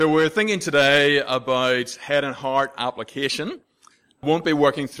So we're thinking today about head and heart application. Won't be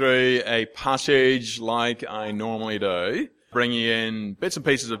working through a passage like I normally do, bringing in bits and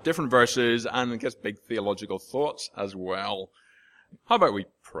pieces of different verses and I guess big theological thoughts as well. How about we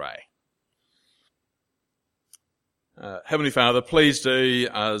pray? Heavenly Father, please do,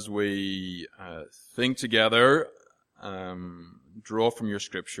 as we think together, draw from your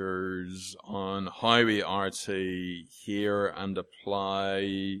scriptures on how we are to hear and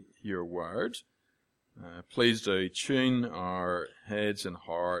apply your word. Please do tune our heads and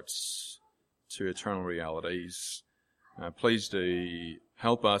hearts to eternal realities. Please do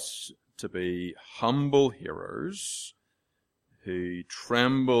help us to be humble hearers who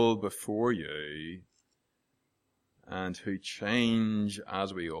tremble before you and who change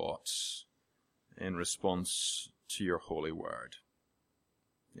as we ought in response to your holy word.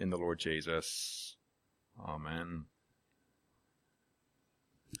 In the Lord Jesus. Amen.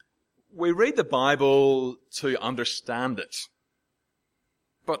 We read the Bible to understand it.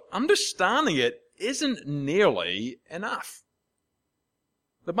 But understanding it isn't nearly enough.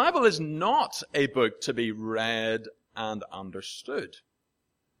 The Bible is not a book to be read and understood.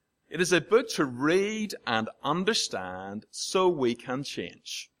 It is a book to read and understand so we can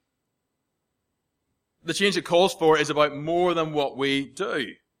change. The change it calls for is about more than what we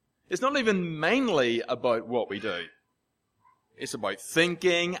do. It's not even mainly about what we do. It's about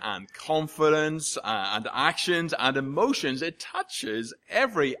thinking and confidence and actions and emotions. It touches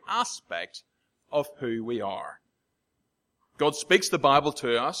every aspect of who we are. God speaks the Bible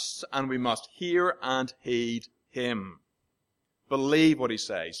to us, and we must hear and heed Him. Believe what He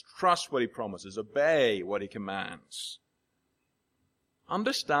says, trust what He promises, obey what He commands.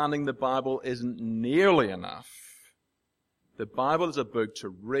 Understanding the Bible isn't nearly enough. The Bible is a book to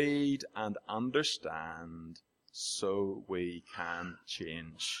read and understand so we can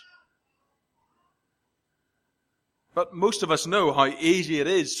change. But most of us know how easy it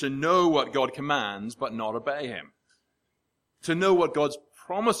is to know what God commands but not obey Him. To know what God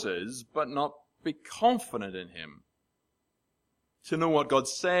promises but not be confident in Him. To know what God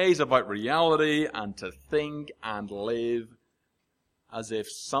says about reality and to think and live as if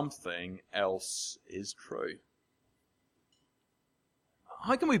something else is true.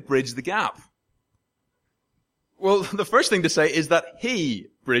 How can we bridge the gap? Well, the first thing to say is that He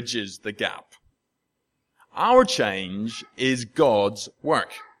bridges the gap. Our change is God's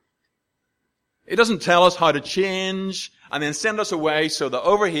work. He doesn't tell us how to change and then send us away so that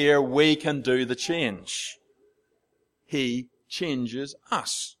over here we can do the change. He changes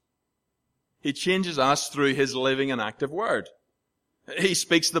us. He changes us through His living and active word. He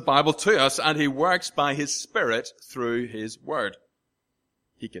speaks the Bible to us and He works by His Spirit through His word.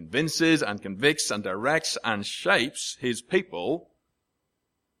 He convinces and convicts and directs and shapes His people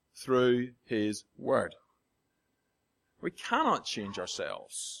through His word. We cannot change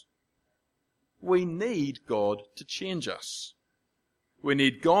ourselves. We need God to change us. We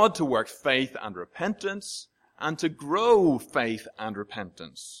need God to work faith and repentance and to grow faith and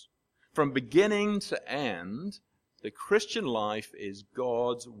repentance. From beginning to end, the Christian life is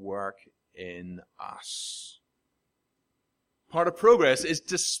God's work in us. Part of progress is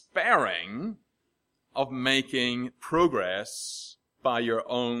despairing of making progress by your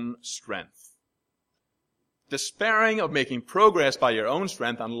own strength. Despairing of making progress by your own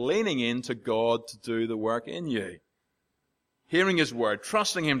strength and leaning into God to do the work in you. Hearing His word,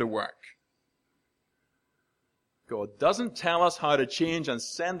 trusting Him to work. God doesn't tell us how to change and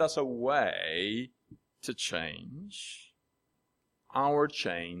send us away to change. Our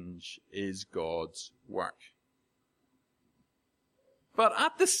change is God's work. But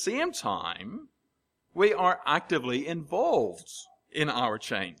at the same time, we are actively involved in our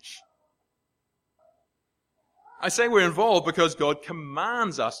change. I say we're involved because God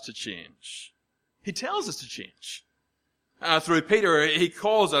commands us to change. He tells us to change. Through Peter, he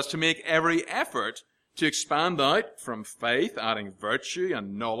calls us to make every effort to expand out from faith, adding virtue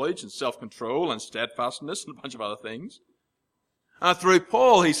and knowledge and self-control and steadfastness and a bunch of other things. Through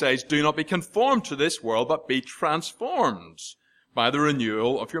Paul, he says, do not be conformed to this world, but be transformed by the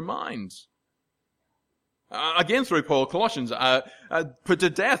renewal of your minds. Again, through Paul, Colossians, put to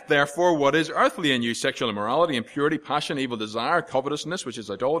death, therefore, what is earthly in you, sexual immorality, impurity, passion, evil desire, covetousness, which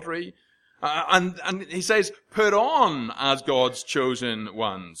is idolatry. And he says, put on as God's chosen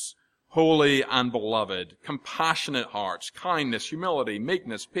ones, holy and beloved, compassionate hearts, kindness, humility,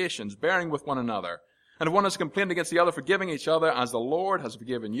 meekness, patience, bearing with one another. And if one has complained against the other, forgiving each other, as the Lord has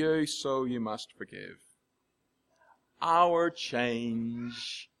forgiven you, so you must forgive. Our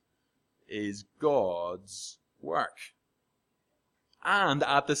change is God's work. and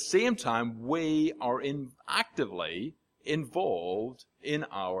at the same time, we are actively involved in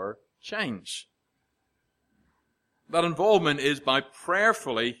our change. That involvement is by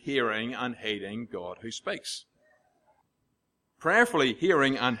prayerfully hearing and heeding God who speaks. Prayerfully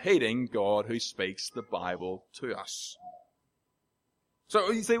hearing and heeding God who speaks the Bible to us.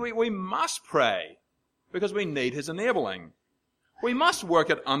 So you see, we must pray because we need His enabling. We must work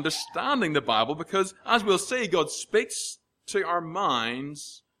at understanding the Bible because, as we'll see, God speaks to our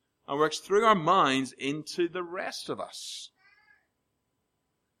minds and works through our minds into the rest of us.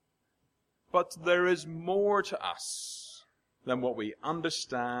 But there is more to us than what we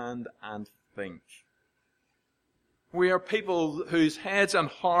understand and think. We are people whose heads and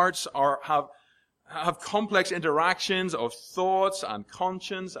hearts have complex interactions of thoughts and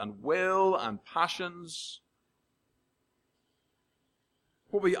conscience and will and passions.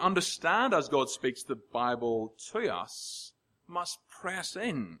 What we understand as God speaks the Bible to us must press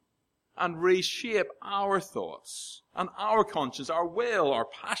in and reshape our thoughts and our conscience, our will, our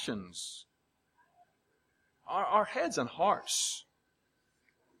passions, our heads and hearts.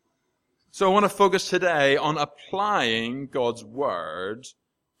 So I want to focus today on applying God's Word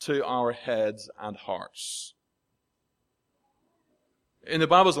to our heads and hearts. In the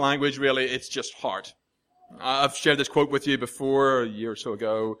Bible's language, really, it's just heart. I've shared this quote with you before, a year or so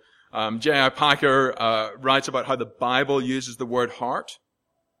ago. J.I. Packer writes about how the Bible uses the word heart.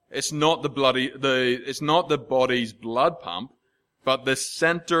 It's not the body's blood pump, but the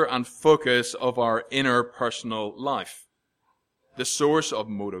center and focus of our inner personal life. The source of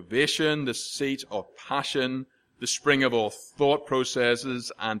motivation, the seat of passion, the spring of all thought processes,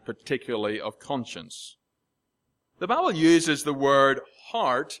 and particularly of conscience. The Bible uses the word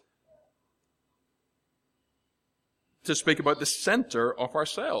heart to speak about the center of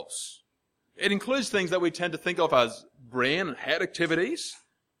ourselves. It includes things that we tend to think of as brain and head activities,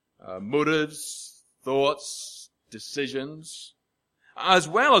 motives, thoughts, decisions, as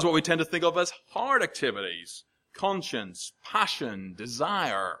well as what we tend to think of as heart activities, conscience, passion,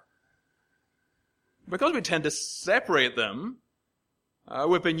 desire. Because we tend to separate them,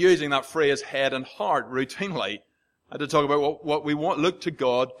 we've been using that phrase head and heart routinely to talk about what we look to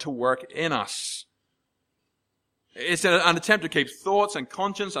God to work in us. It's an attempt to keep thoughts and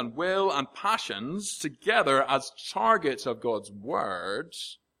conscience and will and passions together as targets of God's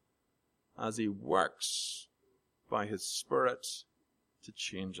words as He works by His Spirit to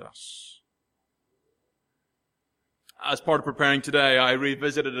change us. As part of preparing today, I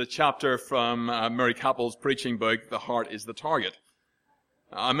revisited a chapter from Murray Cappell's preaching book, The Heart is the Target.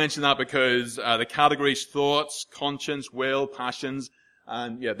 I mention that because the categories thoughts, conscience, will, passions,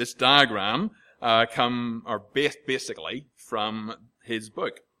 and this diagram are basically from his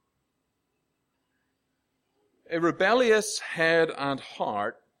book. A rebellious head and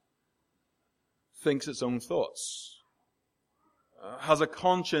heart thinks its own thoughts, has a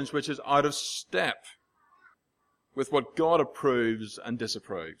conscience which is out of step with what God approves and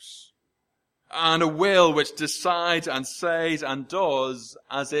disapproves, and a will which decides and says and does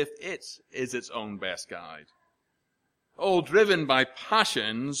as if it is its own best guide, all driven by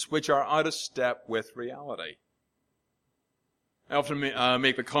passions which are out of step with reality. I often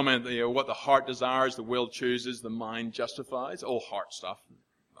make the comment that what the heart desires, the will chooses, the mind justifies, all heart stuff,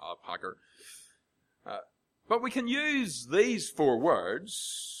 Packer. But we can use these four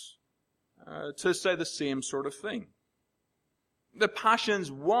words to say the same sort of thing. The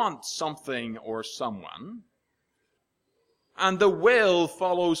passions want something or someone, and the will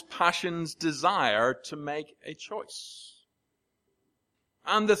follows passion's desire to make a choice.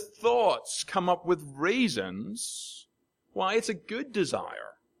 And the thoughts come up with reasons why it's a good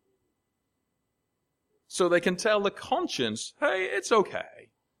desire. So they can tell the conscience, hey, it's okay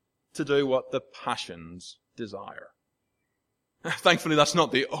to do what the passions desire. Thankfully, that's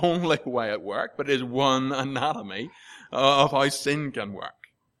not the only way it works, but it is one anatomy of how sin can work.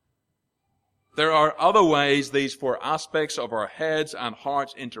 There are other ways these four aspects of our heads and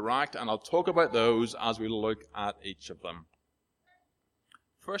hearts interact, and I'll talk about those as we look at each of them.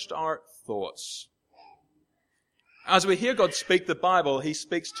 First, our thoughts. As we hear God speak the Bible, He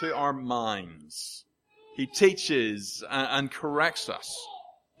speaks to our minds. He teaches and corrects us.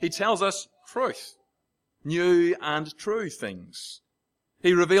 He tells us truth, new and true things.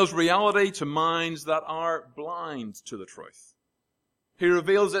 He reveals reality to minds that are blind to the truth. He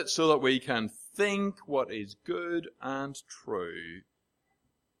reveals it so that we can think what is good and true.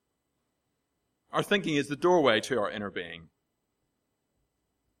 Our thinking is the doorway to our inner being.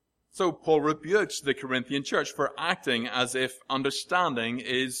 So Paul rebukes the Corinthian church for acting as if understanding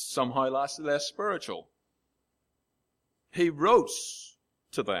is somehow less spiritual. He wrote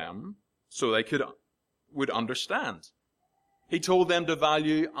to them so they would understand. He told them to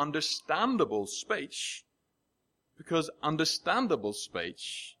value understandable speech because understandable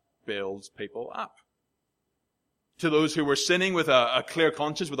speech builds people up. To those who were sinning with a clear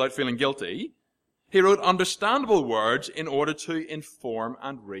conscience without feeling guilty, he wrote understandable words in order to inform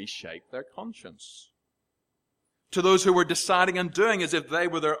and reshape their conscience. To those who were deciding and doing as if they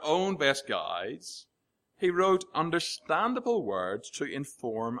were their own best guides, he wrote understandable words to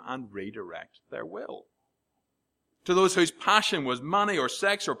inform and redirect their will. To those whose passion was money or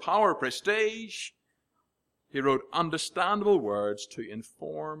sex or power or prestige, he wrote understandable words to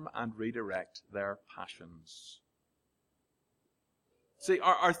inform and redirect their passions. See,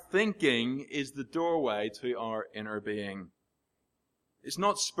 our thinking is the doorway to our inner being. It's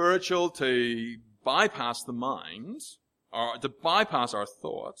not spiritual to bypass the mind, or to bypass our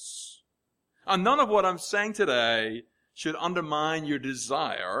thoughts. And none of what I'm saying today should undermine your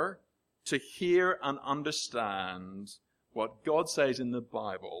desire to hear and understand what God says in the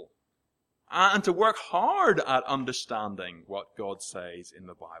Bible, and to work hard at understanding what God says in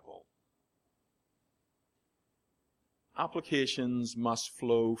the Bible. Applications must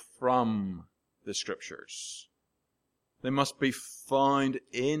flow from the Scriptures. They must be found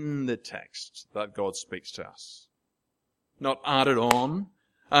in the text that God speaks to us. Not added on,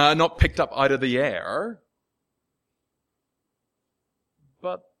 not picked up out of the air,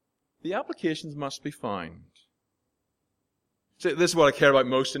 but the applications must be found. So this is what I care about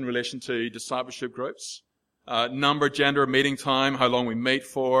most in relation to discipleship groups. Number, gender, meeting time, how long we meet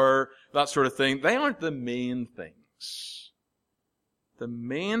for, that sort of thing. They aren't the main things. The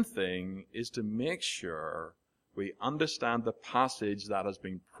main thing is to make sure we understand the passage that has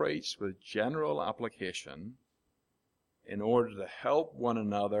been preached with general application in order to help one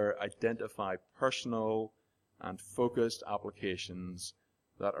another identify personal and focused applications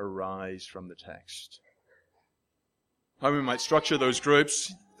that arise from the text. How we might structure those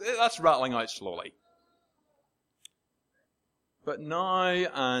groups, that's rattling out slowly. But now,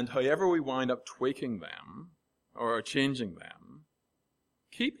 and however we wind up tweaking them, or changing them,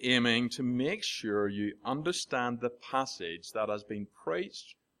 keep aiming to make sure you understand the passage that has been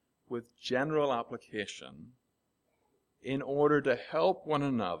preached with general application in order to help one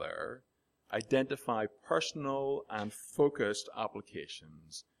another identify personal and focused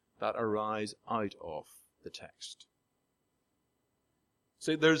applications that arise out of the text.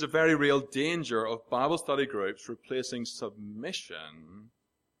 See, there's a very real danger of Bible study groups replacing submission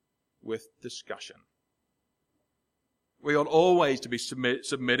with discussion. We ought always to be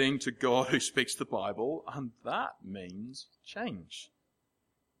submitting to God who speaks the Bible, and that means change.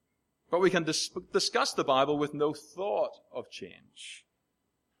 But we can discuss the Bible with no thought of change.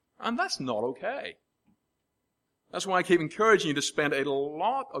 And that's not okay. That's why I keep encouraging you to spend a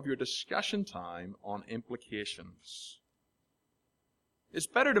lot of your discussion time on implications. It's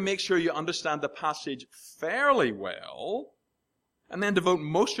better to make sure you understand the passage fairly well and then devote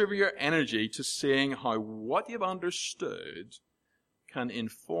most of your energy to seeing how what you've understood can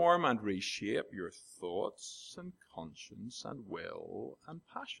inform and reshape your thoughts and conscience and will and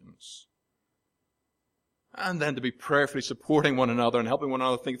passions. And then to be prayerfully supporting one another and helping one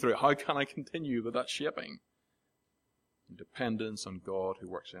another think through how can I continue with that shaping? In dependence on God who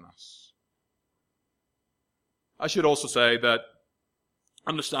works in us. I should also say that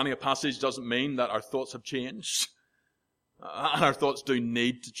understanding a passage doesn't mean that our thoughts have changed. And our thoughts do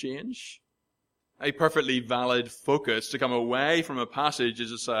need to change. A perfectly valid focus to come away from a passage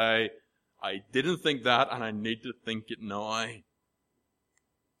is to say, I didn't think that and I need to think it now.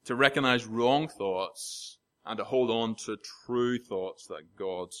 To recognize wrong thoughts and to hold on to true thoughts that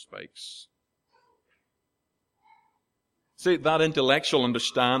God speaks. See, that intellectual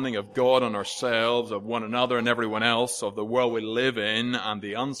understanding of God and ourselves, of one another and everyone else, of the world we live in and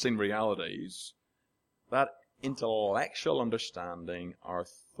the unseen realities, that intellectual understanding, our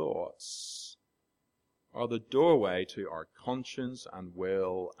thoughts, are the doorway to our conscience and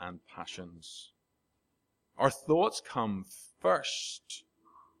will and passions. Our thoughts come first,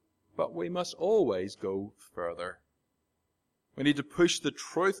 but we must always go further. We need to push the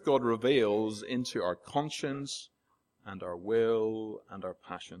truth God reveals into our conscience and our will and our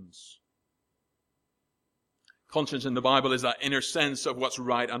passions. Conscience in the Bible is that inner sense of what's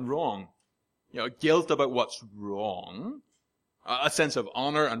right and wrong. Guilt about what's wrong, a sense of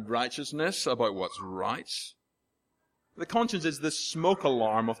honor and righteousness about what's right. The conscience is the smoke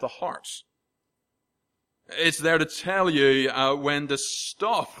alarm of the heart. It's there to tell you when to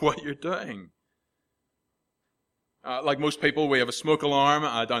stop what you're doing. Like most people, we have a smoke alarm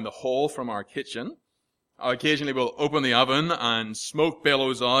down the hall from our kitchen. Occasionally we'll open the oven and smoke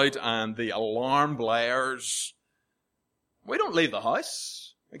billows out and the alarm blares. We don't leave the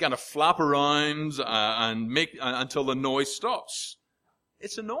house. We kind of flap around and make until the noise stops.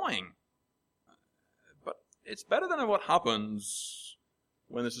 It's annoying. But it's better than what happens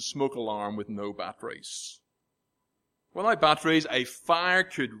when there's a smoke alarm with no batteries. Without batteries, a fire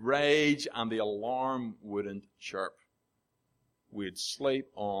could rage and the alarm wouldn't chirp. We'd sleep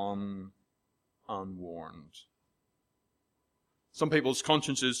on unwarned. Some people's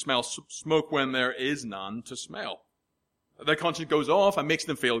consciences smell smoke when there is none to smell. Their conscience goes off and makes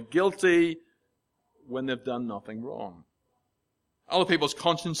them feel guilty when they've done nothing wrong. Other people's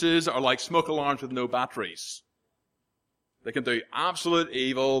consciences are like smoke alarms with no batteries. They can do absolute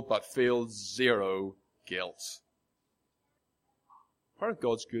evil but feel zero guilt. Part of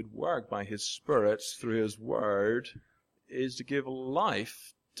God's good work by His Spirit through His Word is to give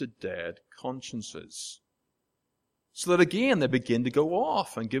life to dead consciences, so that again they begin to go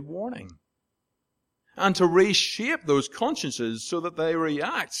off and give warning, and to reshape those consciences so that they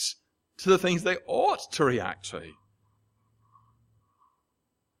react to the things they ought to react to.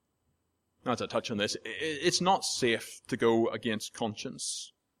 Now, to touch on this, it's not safe to go against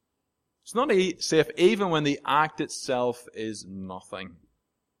conscience. It's not safe even when the act itself is nothing.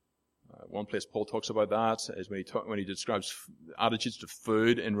 One place Paul talks about that is when he describes attitudes to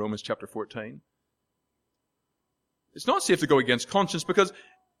food in Romans chapter 14. It's not safe to go against conscience because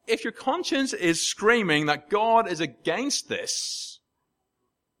if your conscience is screaming that God is against this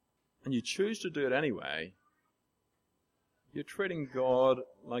and you choose to do it anyway, you're treating God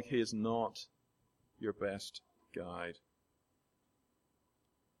like He is not your best guide.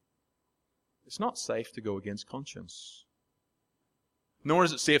 It's not safe to go against conscience. Nor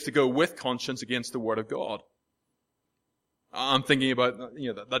is it safe to go with conscience against the Word of God. I'm thinking about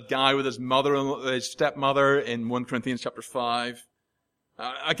that guy with his stepmother in 1 Corinthians chapter 5.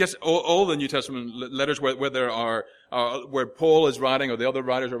 I guess all the New Testament letters where Paul is writing or the other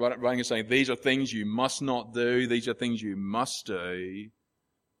writers are writing and saying, these are things you must not do, these are things you must do.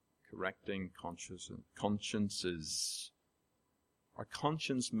 Correcting consciences. Our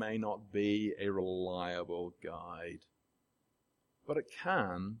conscience may not be a reliable guide, but it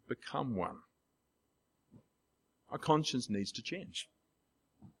can become one. Our conscience needs to change.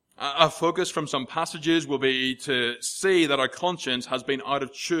 Our focus from some passages will be to see that our conscience has been out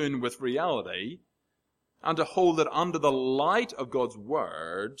of tune with reality and to hold it under the light of God's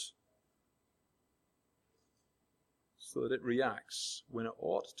Word so that it reacts when it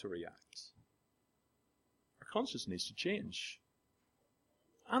ought to react. Our conscience needs to change.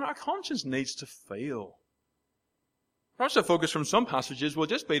 And our conscience needs to feel. Perhaps the focus from some passages will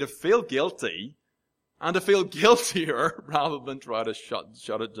just be to feel guilty and to feel guiltier rather than try to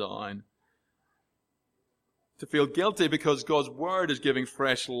shut it down. To feel guilty because God's Word is giving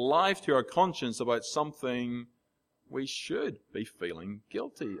fresh life to our conscience about something we should be feeling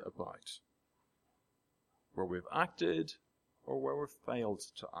guilty about. Where we've acted or where we've failed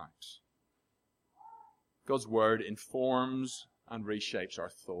to act. God's Word informs and reshapes our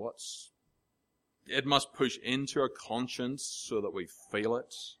thoughts. It must push into our conscience so that we feel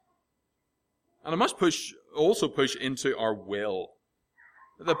it. And it must also push into our will.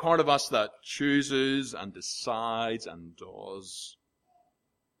 The part of us that chooses and decides and does.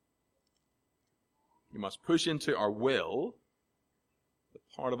 You must push into our will the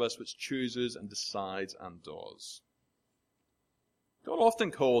part of us which chooses and decides and does. God often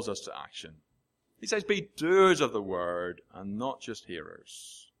calls us to action. He says, be doers of the word and not just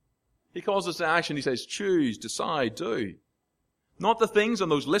hearers. He calls us to action. He says, choose, decide, do. Not the things on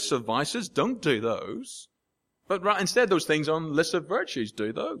those lists of vices. Don't do those. But instead, those things on lists of virtues,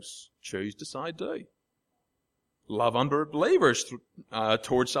 do those. Choose, decide, do. Love unbelievers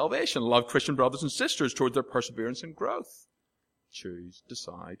towards salvation. Love Christian brothers and sisters towards their perseverance and growth. Choose,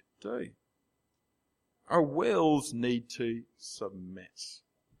 decide, do. Our wills need to submit.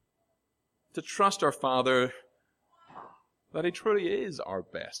 To trust our Father that He truly is our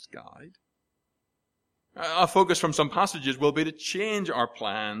best guide. Our focus from some passages will be to change our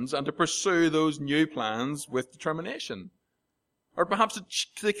plans and to pursue those new plans with determination. Or perhaps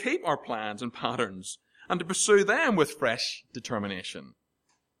to keep our plans and patterns and to pursue them with fresh determination.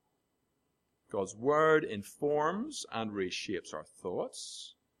 God's Word informs and reshapes our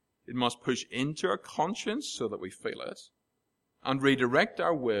thoughts. It must push into our conscience so that we feel it, and redirect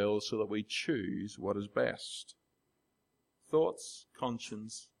our will so that we choose what is best. Thoughts,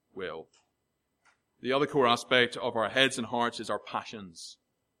 conscience, will. The other core aspect of our heads and hearts is our passions.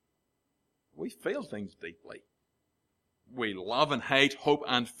 We feel things deeply. We love and hate, hope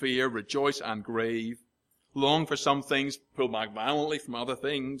and fear, rejoice and grieve. long for some things, pull back violently from other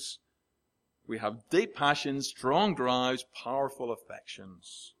things. We have deep passions, strong drives, powerful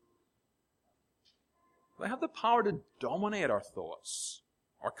affections. They have the power to dominate our thoughts,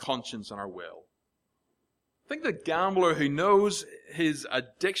 our conscience, and our will. Think the gambler who knows his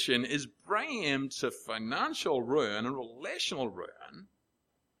addiction is bringing him to financial ruin and relational ruin,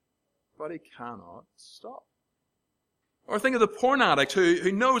 but he cannot stop. Or think of the porn addict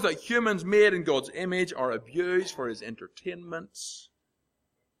who knows that humans made in God's image are abused for his entertainment,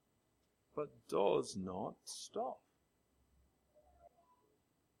 but does not stop.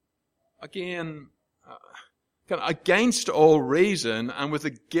 Again, against all reason and with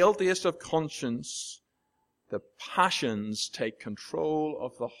the guiltiest of conscience, the passions take control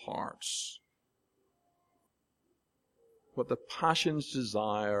of the hearts. What the passions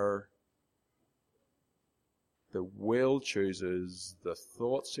desire, the will chooses, the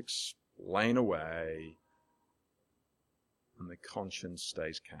thoughts explain away, and the conscience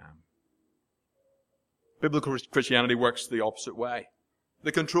stays calm. Biblical Christianity works the opposite way.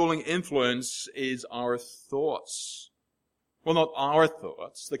 The controlling influence is our thoughts. Well, not our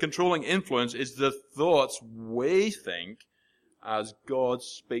thoughts. The controlling influence is the thoughts we think as God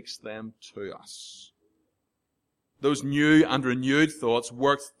speaks them to us. Those new and renewed thoughts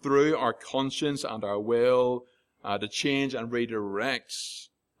work through our conscience and our will to change and redirect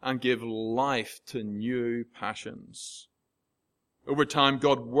and give life to new passions. Over time,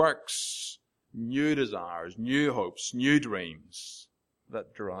 God works new desires, new hopes, new dreams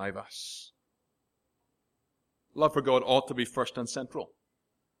that drive us. Love for God ought to be first and central.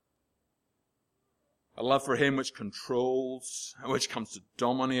 A love for Him which controls, which comes to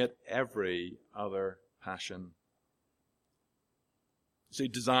dominate every other passion. See,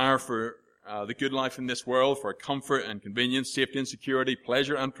 desire for the good life in this world, for comfort and convenience, safety and security,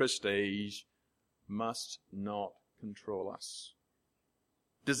 pleasure and prestige, must not control us.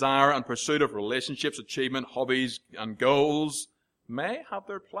 Desire and pursuit of relationships, achievement, hobbies, and goals may have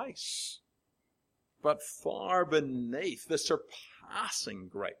their place, but far beneath the surpassing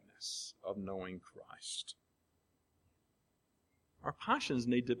greatness of knowing Christ. Our passions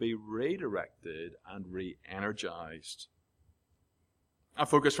need to be redirected and re-energized. Our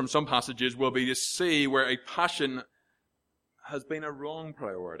focus from some passages will be to see where a passion has been a wrong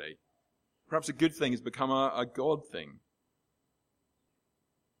priority. Perhaps a good thing has become a God thing.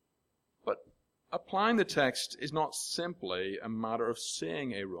 But applying the text is not simply a matter of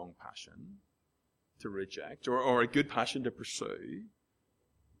seeing a wrong passion to reject or a good passion to pursue.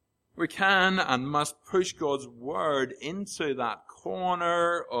 We can and must push God's word into that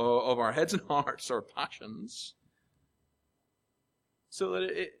corner of our heads and hearts, our passions, so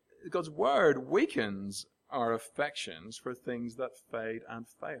that God's word weakens our affections for things that fade and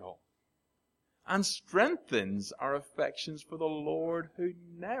fail, and strengthens our affections for the Lord who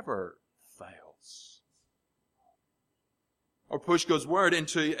never fails. Or push God's word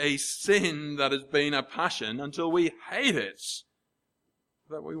into a sin that has been a passion until we hate it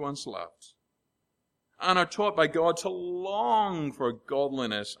that we once loved, and are taught by God to long for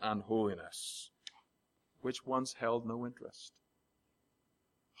godliness and holiness, which once held no interest.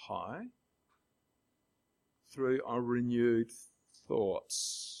 How? Through our renewed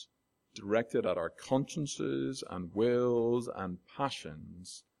thoughts, directed at our consciences and wills and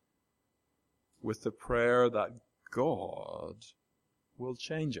passions, with the prayer that God will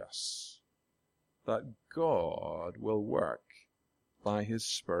change us, that God will work by His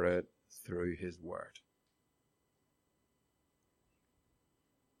Spirit through His Word.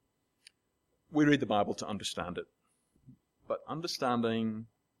 We read the Bible to understand it, but understanding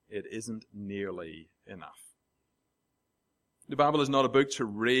it isn't nearly enough. The Bible is not a book to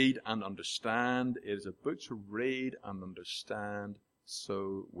read and understand. It is a book to read and understand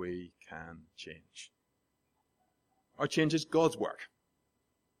so we can change. Our change is God's work.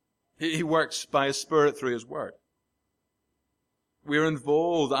 He works by His Spirit through His Word. We are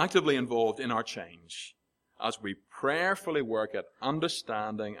involved, actively involved in our change as we prayerfully work at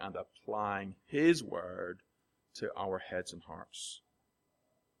understanding and applying His Word to our heads and hearts.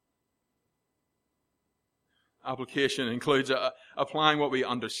 Application includes applying what we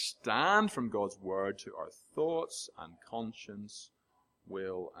understand from God's Word to our thoughts and conscience,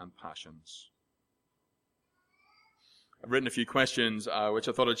 will and passions. I've written a few questions which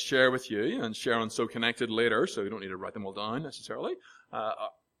I thought I'd share with you and share on So Connected later, so you don't need to write them all down necessarily. I'd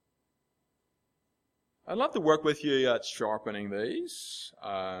love to work with you at sharpening these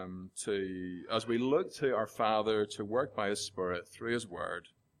as we look to our Father to work by His Spirit through His Word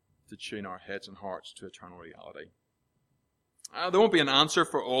to tune our heads and hearts to eternal reality. There won't be an answer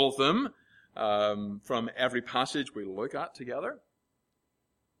for all of them, from every passage we look at together.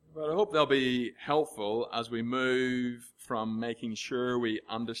 But I hope they'll be helpful as we move from making sure we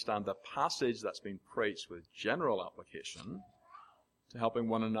understand the passage that's been preached with general application to helping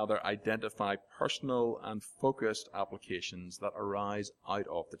one another identify personal and focused applications that arise out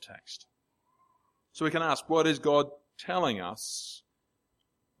of the text. So we can ask, what is God telling us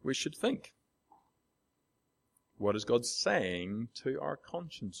we should think? What is God saying to our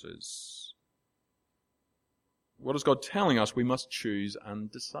consciences? What is God telling us we must choose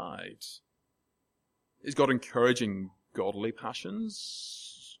and decide? Is God encouraging godly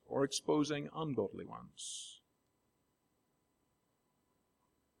passions or exposing ungodly ones?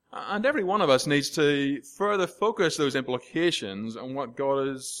 And every one of us needs to further focus those implications on what God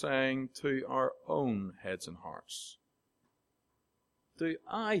is saying to our own heads and hearts. Do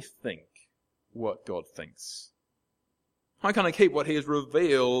I think what God thinks? How can I keep what He has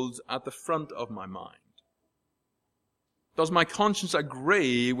revealed at the front of my mind? Does my conscience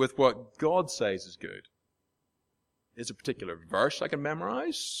agree with what God says is good? Is a particular verse I can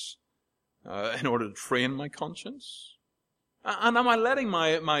memorize in order to train my conscience? And am I letting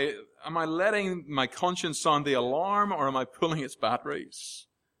my conscience sound the alarm, or am I pulling its batteries?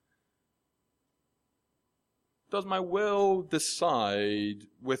 Does my will decide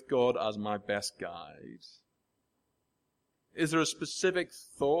with God as my best guide? Is there a specific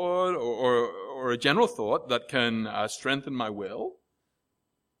thought or a general thought that can strengthen my will?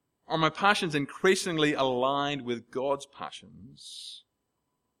 Are my passions increasingly aligned with God's passions?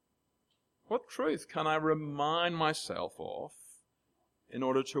 What truth can I remind myself of in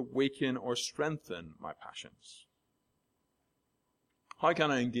order to weaken or strengthen my passions? How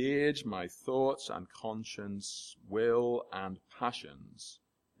can I engage my thoughts and conscience, will and passions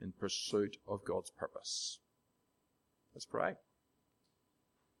in pursuit of God's purpose? Let's pray.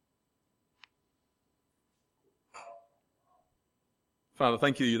 Father,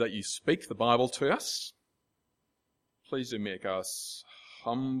 thank you that you speak the Bible to us. Please do make us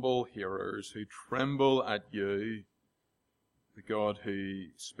humble hearers who tremble at you, the God who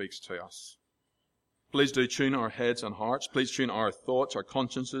speaks to us. Please do tune our heads and hearts. Please tune our thoughts, our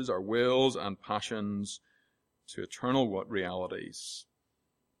consciences, our wills and passions to eternal realities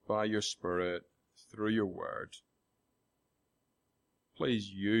by your Spirit, through your word. Please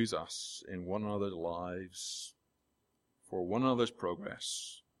use us in one another's lives for one another's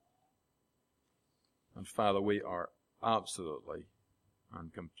progress. And Father, we are absolutely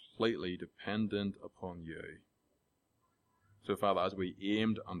and completely dependent upon you. So Father, as we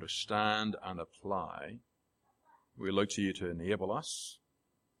aim to understand and apply, we look to you to enable us,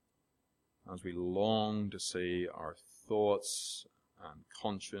 as we long to see our thoughts and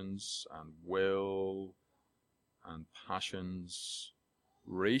conscience and will and passions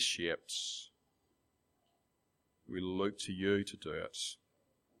reshaped. We look to you to do it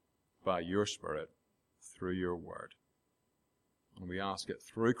by your Spirit, through your word. And we ask it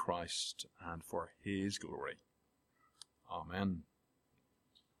through Christ and for his glory. Amen.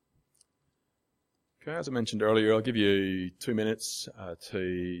 Okay, as I mentioned earlier, I'll give you 2 minutes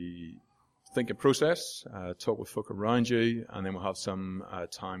to think and process, talk with folk around you, and then we'll have some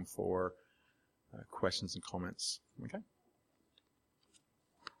time for questions and comments. Okay?